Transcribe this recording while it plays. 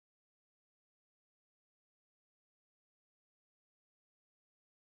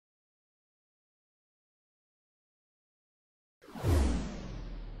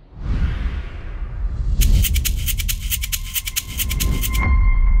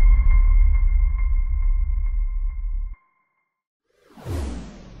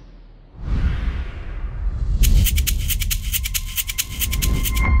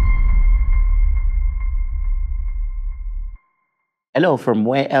Hello from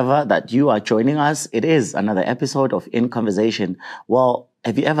wherever that you are joining us. It is another episode of In Conversation. Well,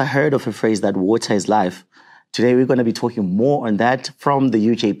 have you ever heard of a phrase that water is life? Today we're going to be talking more on that from the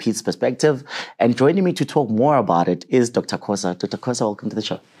UJ PEETS perspective. And joining me to talk more about it is Dr. Kousar. Dr. Kousar, welcome to the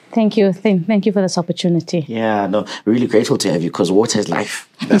show. Thank you. Thank you for this opportunity. Yeah, no, really grateful to have you because water is life.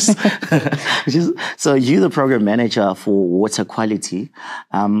 So you're the program manager for water quality.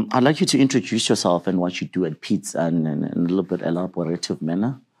 I'd like you to introduce yourself and what you do at PEETS and in a little bit elaborative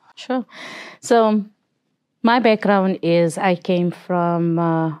manner. Sure. So my background is I come from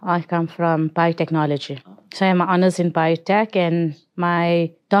biotechnology. So I have my honors in biotech and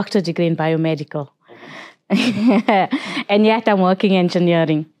my doctorate degree in biomedical. And yet I'm working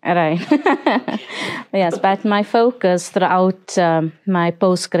engineering, right? Yes, but my focus throughout my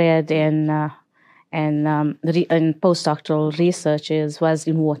postgrad and postdoctoral research was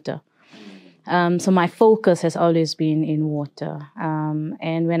in water. So my focus has always been in water.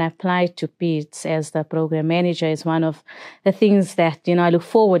 And when I applied to PEETS as the program manager, it's one of the things that, I look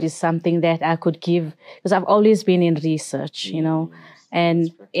forward is something that I could give, because I've always been in research,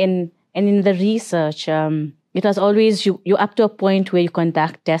 and in the research, it was always you're up to a point where you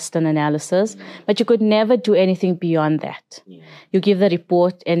conduct tests and analysis, but you could never do anything beyond that. You give the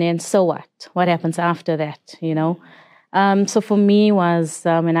report, and then so what? What happens after that, So for me was,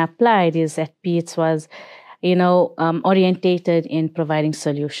 when I applied, is that PEETS was, orientated in providing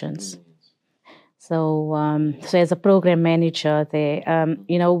solutions. So as a program manager there,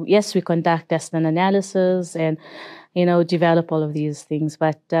 yes, we conduct test and analysis and, develop all of these things.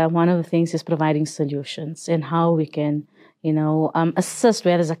 But one of the things is providing solutions and how we can, assist,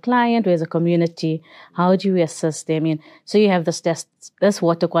 where there's a client, where there's a community, how do we assist them? So you have this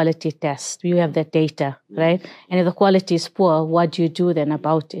water quality test, you have that data, right? And if the quality is poor, what do you do then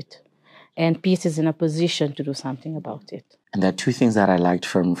about it? And PEETS is in a position to do something about it. And there are two things that I liked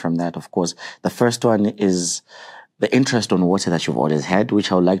from that, of course. The first one is the interest on water that you've always had,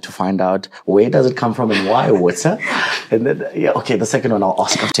 which I would like to find out where does it come from and why water? And then, the second one I'll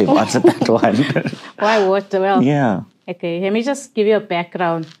ask after you've answered that one. Why water? Well, yeah. Okay, let me just give you a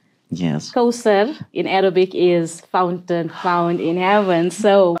background. Yes. Kousar in Arabic is fountain found in heaven.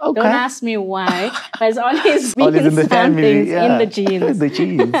 So don't ask me why, but it's always been in the family, in the genes. The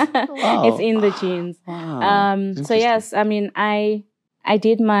genes. Wow. It's in the genes. Wow. So yes, I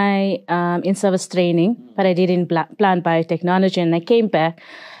did my in-service training, but I did in plant biotechnology, and I came back.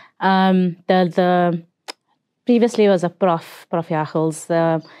 The previously was a Prof Jachels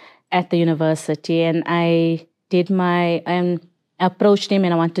at the university, and I did my approached him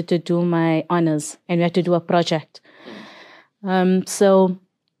and I wanted to do my honors, and we had to do a project. So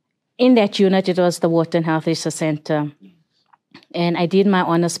in that unit, it was the Water and Health Research Center, and I did my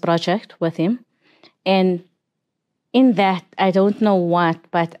honors project with him. And in that, I don't know what,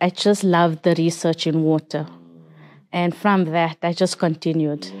 but I just loved the research in water. And from that, I just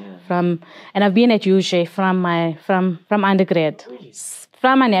continued. And I've been at UJ from undergrad,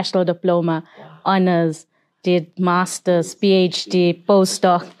 from my national diploma, honors, did master's, PhD,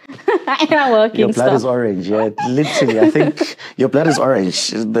 postdoc, and I'm working. Your blood is orange, yeah. Literally, I think your blood is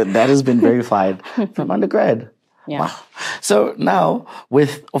orange. That has been verified from undergrad. Yeah. Wow. So now,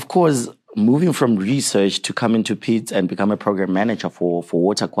 with, of course, moving from research to come into PEETS and become a program manager for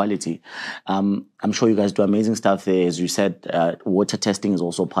water quality, I'm sure you guys do amazing stuff there. As you said, water testing is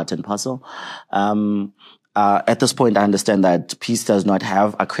also part and parcel. At this point, I understand that PEETS does not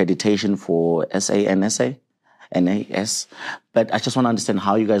have accreditation for NAS, but I just want to understand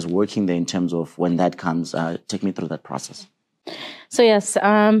how you guys are working there in terms of when that comes. Take me through that process. So yes,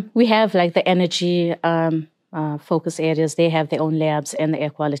 we have like the energy focus areas. They have their own labs and the air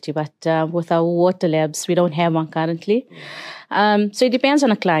quality, but with our water labs, we don't have one currently. So it depends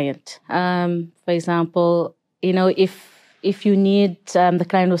on a client. For example, if you need, the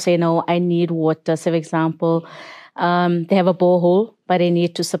client will say, no, I need water. So for example, they have a borehole, but they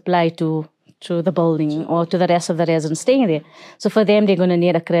need to supply to the building or to the rest of the residents staying there. So for them, they're going to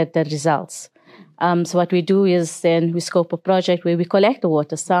need accredited results. So what we do is then we scope a project where we collect the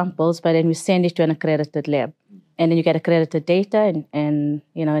water samples, but then we send it to an accredited lab. And then you get accredited data and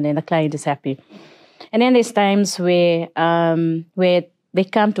then the client is happy. And then there's times where they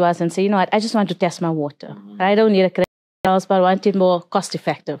come to us and say, I just want to test my water. I don't need accredited results, but I want it more cost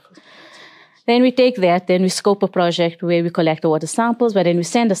effective. Then we take that, then we scope a project where we collect the water samples, but then we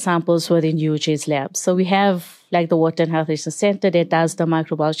send the samples within UJ's lab. So we have like the Water and Health Research Center that does the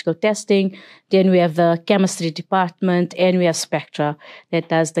microbiological testing. Then we have the chemistry department, and we have Spectra that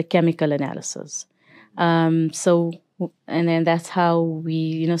does the chemical analysis. And then that's how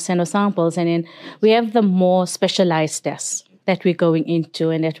we, send our samples. And then we have the more specialized tests. that we're going into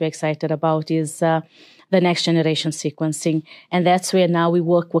and that we're excited about is the next generation sequencing. And that's where now we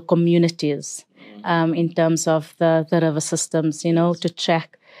work with communities in terms of the river systems, to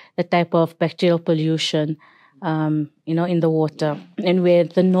track the type of bacterial pollution, in the water. And where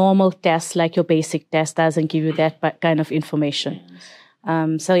the normal test, like your basic test, doesn't give you that kind of information.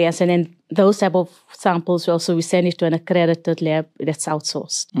 So yes, and then those type of samples, we send it to an accredited lab that's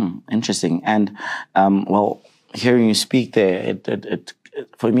outsourced. Interesting. And well, hearing you speak there, it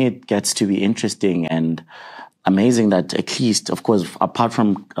for me, it gets to be interesting and amazing that at least, of course, apart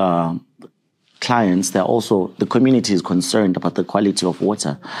from clients, the community is concerned about the quality of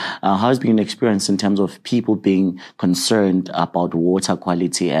water. How has been the experience in terms of people being concerned about water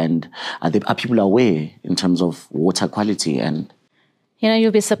quality, and are people aware in terms of water quality? And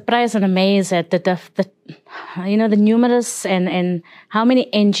you'll be surprised and amazed at the numerous and how many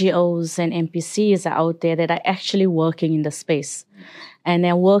NGOs and NPCs are out there that are actually working in the space. And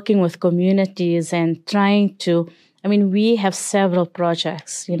they're working with communities and trying to, we have several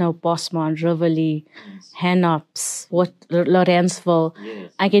projects, Bosmont, Rivoli, Hanops, Lawrenceville.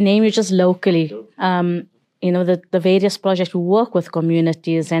 Yes. I can name you just locally. The various projects we work with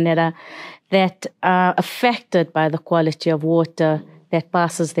communities and that are affected by the quality of water that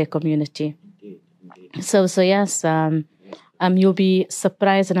passes their community. So yes, you'll be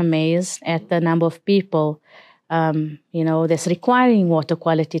surprised and amazed at the number of people, that's requiring water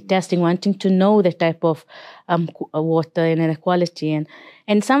quality testing, wanting to know the type of water and the quality.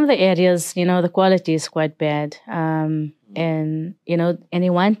 And some of the areas, the quality is quite bad. And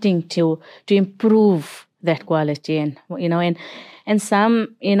they're wanting to improve that quality. And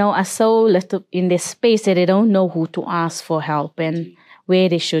some, are so little in this space that they don't know who to ask for help and where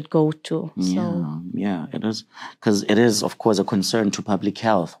they should go to. Yeah, it is. Because it is, of course, a concern to public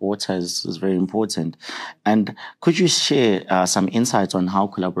health. Water is very important. And could you share some insights on how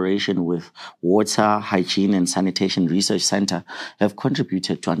collaboration with Water, Hygiene and Sanitation Research Center have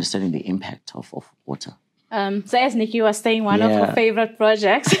contributed to understanding the impact of water? So as Nikki was saying, one of her favorite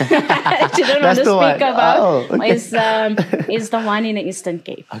projects that you don't want to speak about is the one in the Eastern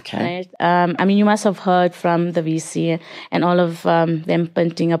Cape. Okay. Right? You must have heard from the VC and all of them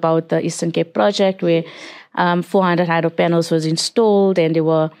punting about the Eastern Cape project where 400 hydro panels was installed and they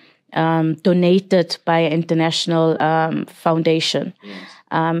were donated by an international foundation. Yes.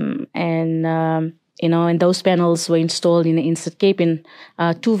 And those panels were installed in the Eastern Cape in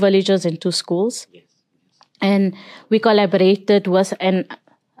 2 villages and 2 schools. Yes. And we collaborated with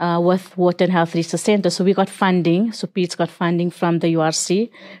Water and Health Research Center. So we got funding. So PEETS got funding from the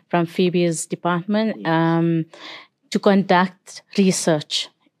URC, from Phoebe's department, to conduct research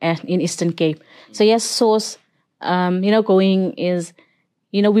in Eastern Cape. So yes, source, going is,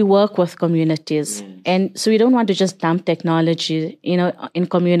 we work with communities. And so we don't want to just dump technology, in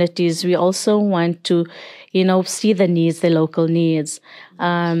communities. We also want to, see the needs, the local needs,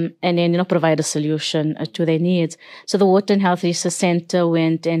 and then, provide a solution to their needs. So the Water and Health Research Center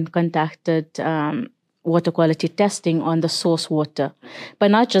went and conducted water quality testing on the source water. But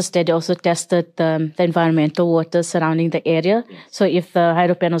not just that, they also tested the environmental water surrounding the area. So if the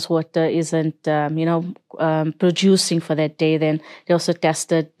hydro panels water isn't, producing for that day, then they also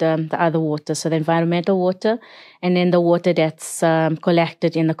tested the other water, so the environmental water, and then the water that's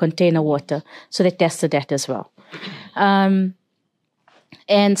collected in the container water. So they tested that as well. And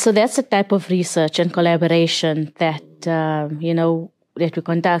so that's the type of research and collaboration that, that we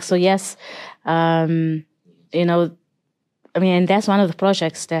conduct. So yes, and that's one of the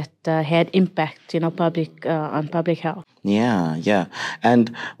projects that had impact, on public health. Yeah.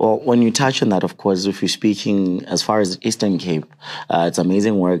 And well, when you touch on that, of course, if you're speaking as far as Eastern Cape, it's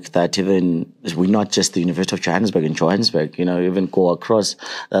amazing work that even we're not just the University of Johannesburg in Johannesburg, even go across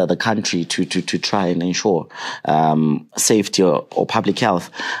the country to try and ensure safety or public health.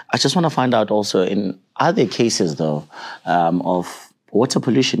 I just want to find out also, in other cases though, of water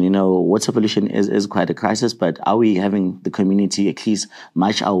pollution, water pollution is quite a crisis, but are we having the community at least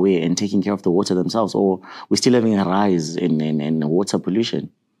much aware and taking care of the water themselves, or we're still having a rise in water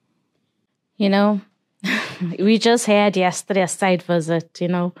pollution? We just had yesterday a site visit,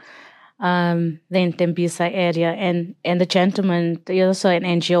 the Ntembisa area, and the gentleman, also an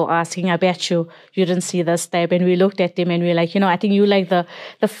NGO, asking, I bet you didn't see this type. And we looked at him and we were like, I think you like the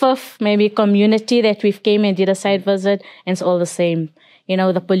fifth maybe community that we've came and did a site visit, and it's all the same.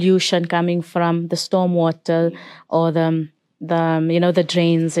 The pollution coming from the stormwater or the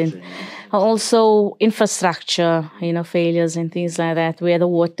drains, and also infrastructure, failures and things like that, where the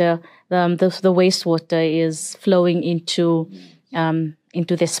water, the wastewater is flowing into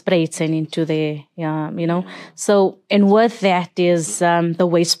into the sprays and into the, So, and with that is the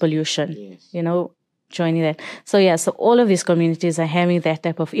waste pollution, joining that. So, so all of these communities are having that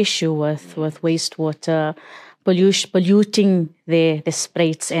type of issue with wastewater polluting the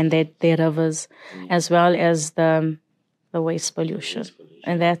sprays and their rivers, as well as the waste pollution.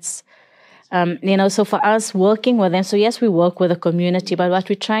 And that's, so for us working with them, so yes, we work with the community, but what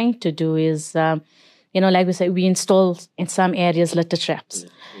we're trying to do is, like we said, we install in some areas litter traps.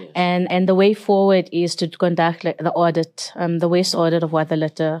 And the way forward is to conduct the audit, the waste audit of water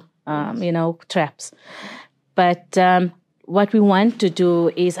litter, traps. But what we want to do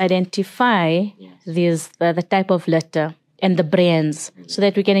is identify the type of litter and the brands, so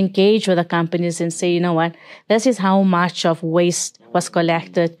that we can engage with the companies and say, you know what, this is how much of waste was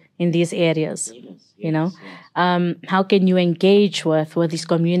collected in these areas. How can you engage with these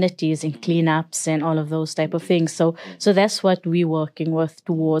communities in cleanups and all of those type of things? So that's what we're working with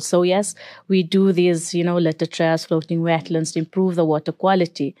towards. So yes, we do these, litter traps, floating wetlands to improve the water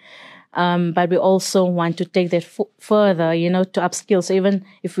quality. But we also want to take that further, to upskill. So even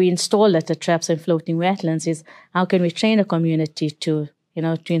if we install litter traps and floating wetlands, is how can we train a community to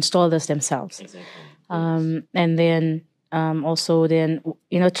install this themselves? Exactly. And then also then,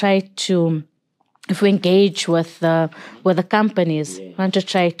 try to, if we engage with the companies, we want to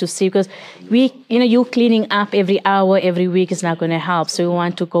try to see, because you cleaning up every hour, every week is not going to help. So we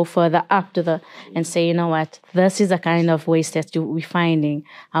want to go further up to and say, you know what, this is the kind of waste that we're finding.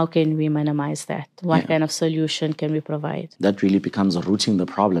 How can we minimize that? What kind of solution can we provide? That really becomes rooting the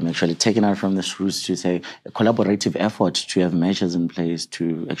problem, actually taking out from this roots to say a collaborative effort to have measures in place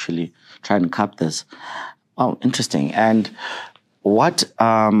to actually try and cap this. Oh, interesting. And what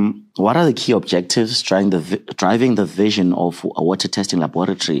are the key objectives driving the vision of a water testing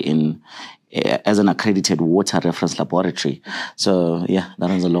laboratory as an accredited water reference laboratory? So that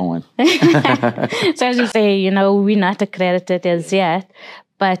was a long one. So as you say, we're not accredited as yet,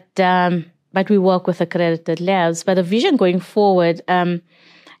 but we work with accredited labs. But the vision going forward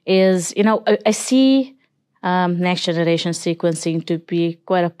is, I see next generation sequencing to be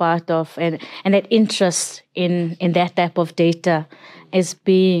quite a part of, and that interest in that type of data is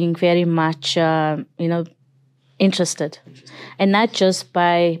being very much interested, and not just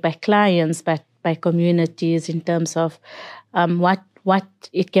by clients, but by communities in terms of what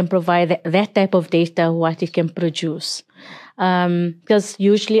it can provide, that type of data, what it can produce. Because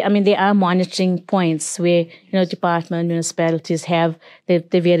usually, there are monitoring points where, department, municipalities have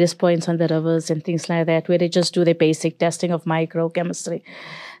the various points on the rivers and things like that, where they just do the basic testing of microchemistry.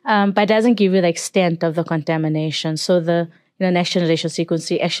 But it doesn't give you the extent of the contamination. So the next generation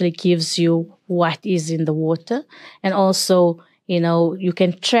sequencing actually gives you what is in the water. And also, you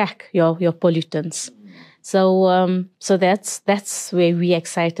can track your pollutants. So that's where we're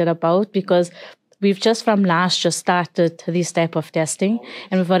excited about, because we've just from last year started this type of testing,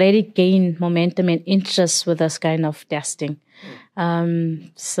 and we've already gained momentum and interest with this kind of testing.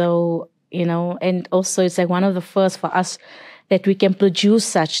 So, and also it's like one of the first for us that we can produce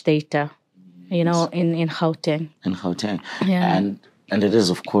such data, in Gauteng. In Gauteng. Yeah. And it is,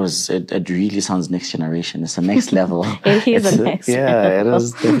 of course, it really sounds next generation. It's the next level. It is the next level. Yeah, it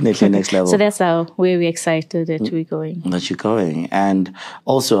is definitely next level. So that's where we're excited that we're going. That you're going. And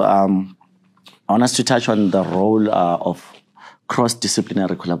also, I want us to touch on the role of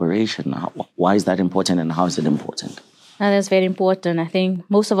cross-disciplinary collaboration. Why is that important, and how is it important? That's very important. I think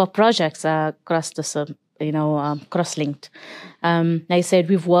most of our projects are cross-linked. Like I said,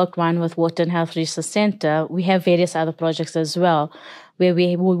 we've worked one with Water and Health Research Center. We have various other projects as well, where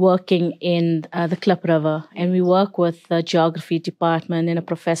we're working in the Klip River, and we work with the geography department and the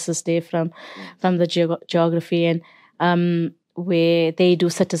professors there from the geography, and where they do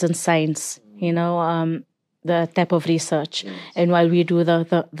citizen science, the type of research. And while we do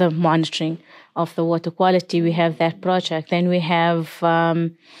the monitoring of the water quality, we have that project. Then we have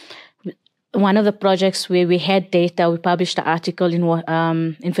one of the projects where we had data. We published an article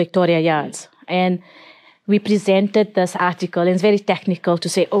in Victoria Yards, and we presented this article, and it's very technical to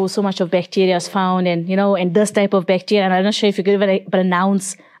say, so much of bacteria is found, and and this type of bacteria, and I'm not sure if you could even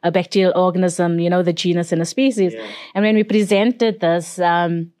pronounce a bacterial organism, the genus and the species. Yeah. And when we presented this,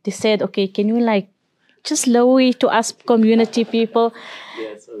 they said, okay, can you just lower it to us community people?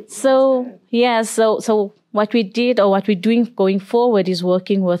 So what we did, or what we're doing going forward, is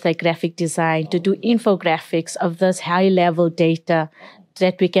working with graphic design to do infographics of this high level data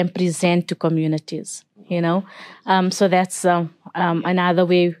that we can present to communities. So that's another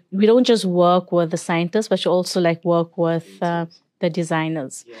way. We don't just work with the scientists, but you also work with the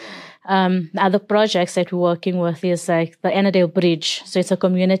designers. Other projects that we're working with is like the Annandale Bridge. So it's a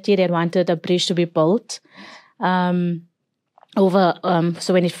community that wanted a bridge to be built over,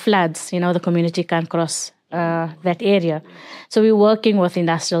 so when it floods, the community can't cross that area. So we're working with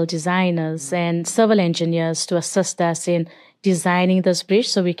industrial designers and civil engineers to assist us in designing this bridge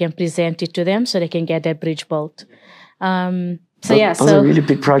so we can present it to them so they can get that bridge built. Those are really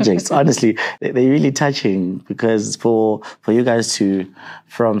big projects. Honestly, they're really touching because for you guys to,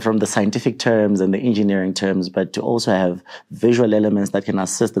 from the scientific terms and the engineering terms, but to also have visual elements that can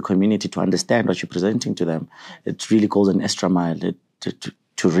assist the community to understand what you're presenting to them, it really goes an extra mile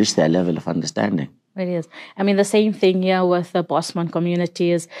to reach that level of understanding. It is. I mean, the same thing here with the Bosman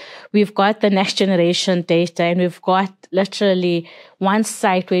community is we've got the next generation data and we've got literally one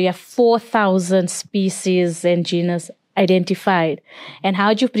site where you have 4,000 species and genus identified. And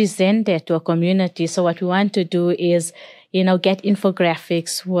how do you present that to a community? So what we want to do is, get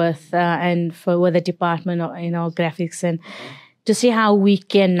infographics with the Department of, graphics and to see how we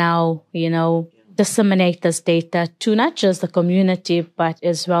can now, disseminate this data to not just the community, but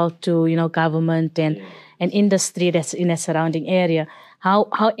as well to, government and industry that's in a surrounding area. How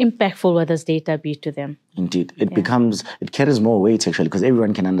impactful will this data be to them? Indeed. It carries more weight actually because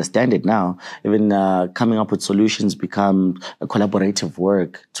everyone can understand it now. Even coming up with solutions become a collaborative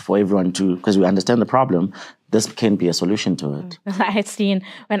work for everyone because we understand the problem. This can be a solution to it. I had seen,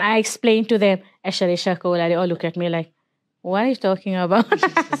 when I explained to them, they all look at me like, what are you talking about?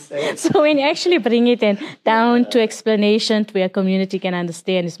 So when you actually bring it down to explanation to where a community can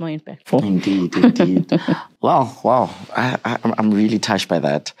understand, it's more impactful. Indeed. Wow. I'm really touched by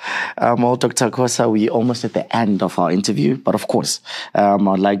that. Well, Dr. Kousar, we're almost at the end of our interview, but of course,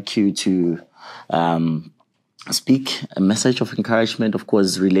 I'd like you to speak a message of encouragement, of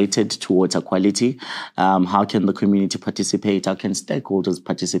course, related to water quality. How can the community participate? How can stakeholders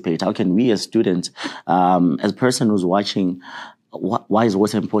participate? How can we as students, as a person who's watching, why is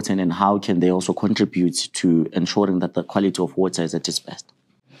water important and how can they also contribute to ensuring that the quality of water is at its best?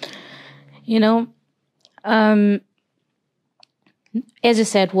 As you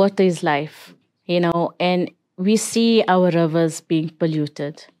said, water is life, and we see our rivers being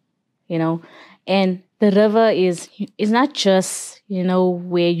polluted, and the river is not just,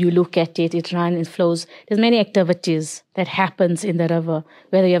 where you look at it, it runs, it flows. There's many activities that happens in the river,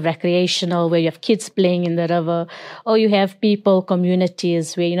 whether you have recreational, where you have kids playing in the river, or you have people,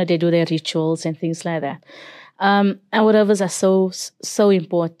 communities where, they do their rituals and things like that. Our rivers are so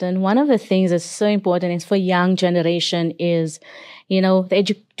important. One of the things that's so important is for young generation is,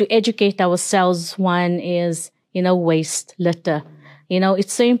 to educate ourselves. One is, waste, litter.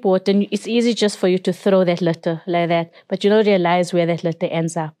 It's so important. It's easy just for you to throw that litter like that, but you don't realize where that litter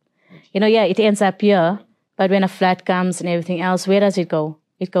ends up. It ends up here, but when a flood comes and everything else, where does it go?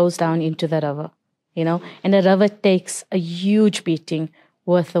 It goes down into the river, and the river takes a huge beating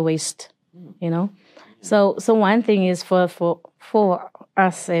with the waste, So one thing is for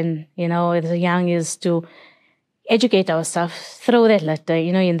us and, as a young is to educate ourselves, throw that litter,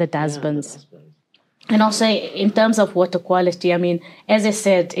 in the dustbins. And also in terms of water quality, I mean, as I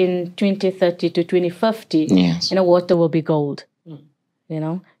said, in 2030 to 2050, yes, water will be gold.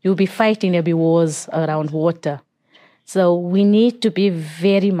 You'll be fighting, there'll be wars around water. So we need to be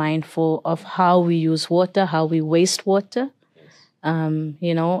very mindful of how we use water, how we waste water, and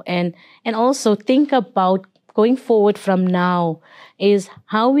also think about going forward from now is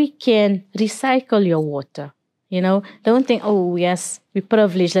how we can recycle your water. Don't think, oh, yes, we're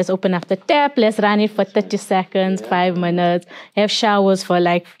privileged. Let's open up the tap. Let's run it for 30 seconds, 5 minutes, have showers for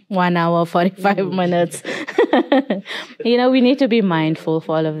like 1 hour, 45 minutes. We need to be mindful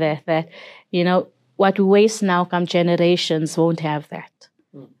for all of that, what we waste now, come generations won't have that.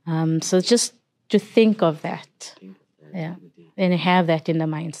 So just to think of that. Yeah. And have that in the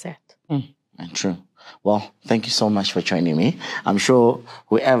mindset. True. Well, thank you so much for joining me. I'm sure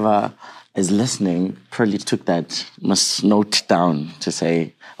whoever is listening probably took that, must note down to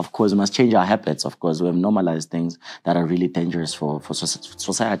say, of course, we must change our habits. Of course, we have normalized things that are really dangerous for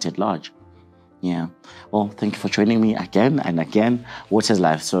society at large. Yeah. Well, thank you for joining me again and again. Water is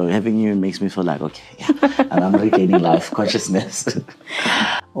life. So having you makes me feel like, okay, yeah, I'm regaining life consciousness.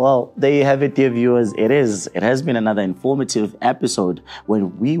 Well, there you have it, dear viewers. It has been another informative episode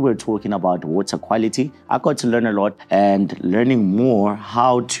when we were talking about water quality. I got to learn a lot and learning more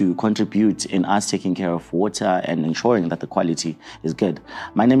how to contribute in us taking care of water and ensuring that the quality is good.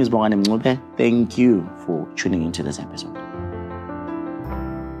 My name is Bongani. Thank you for tuning into this episode.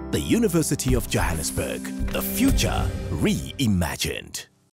 The University of Johannesburg, the future reimagined.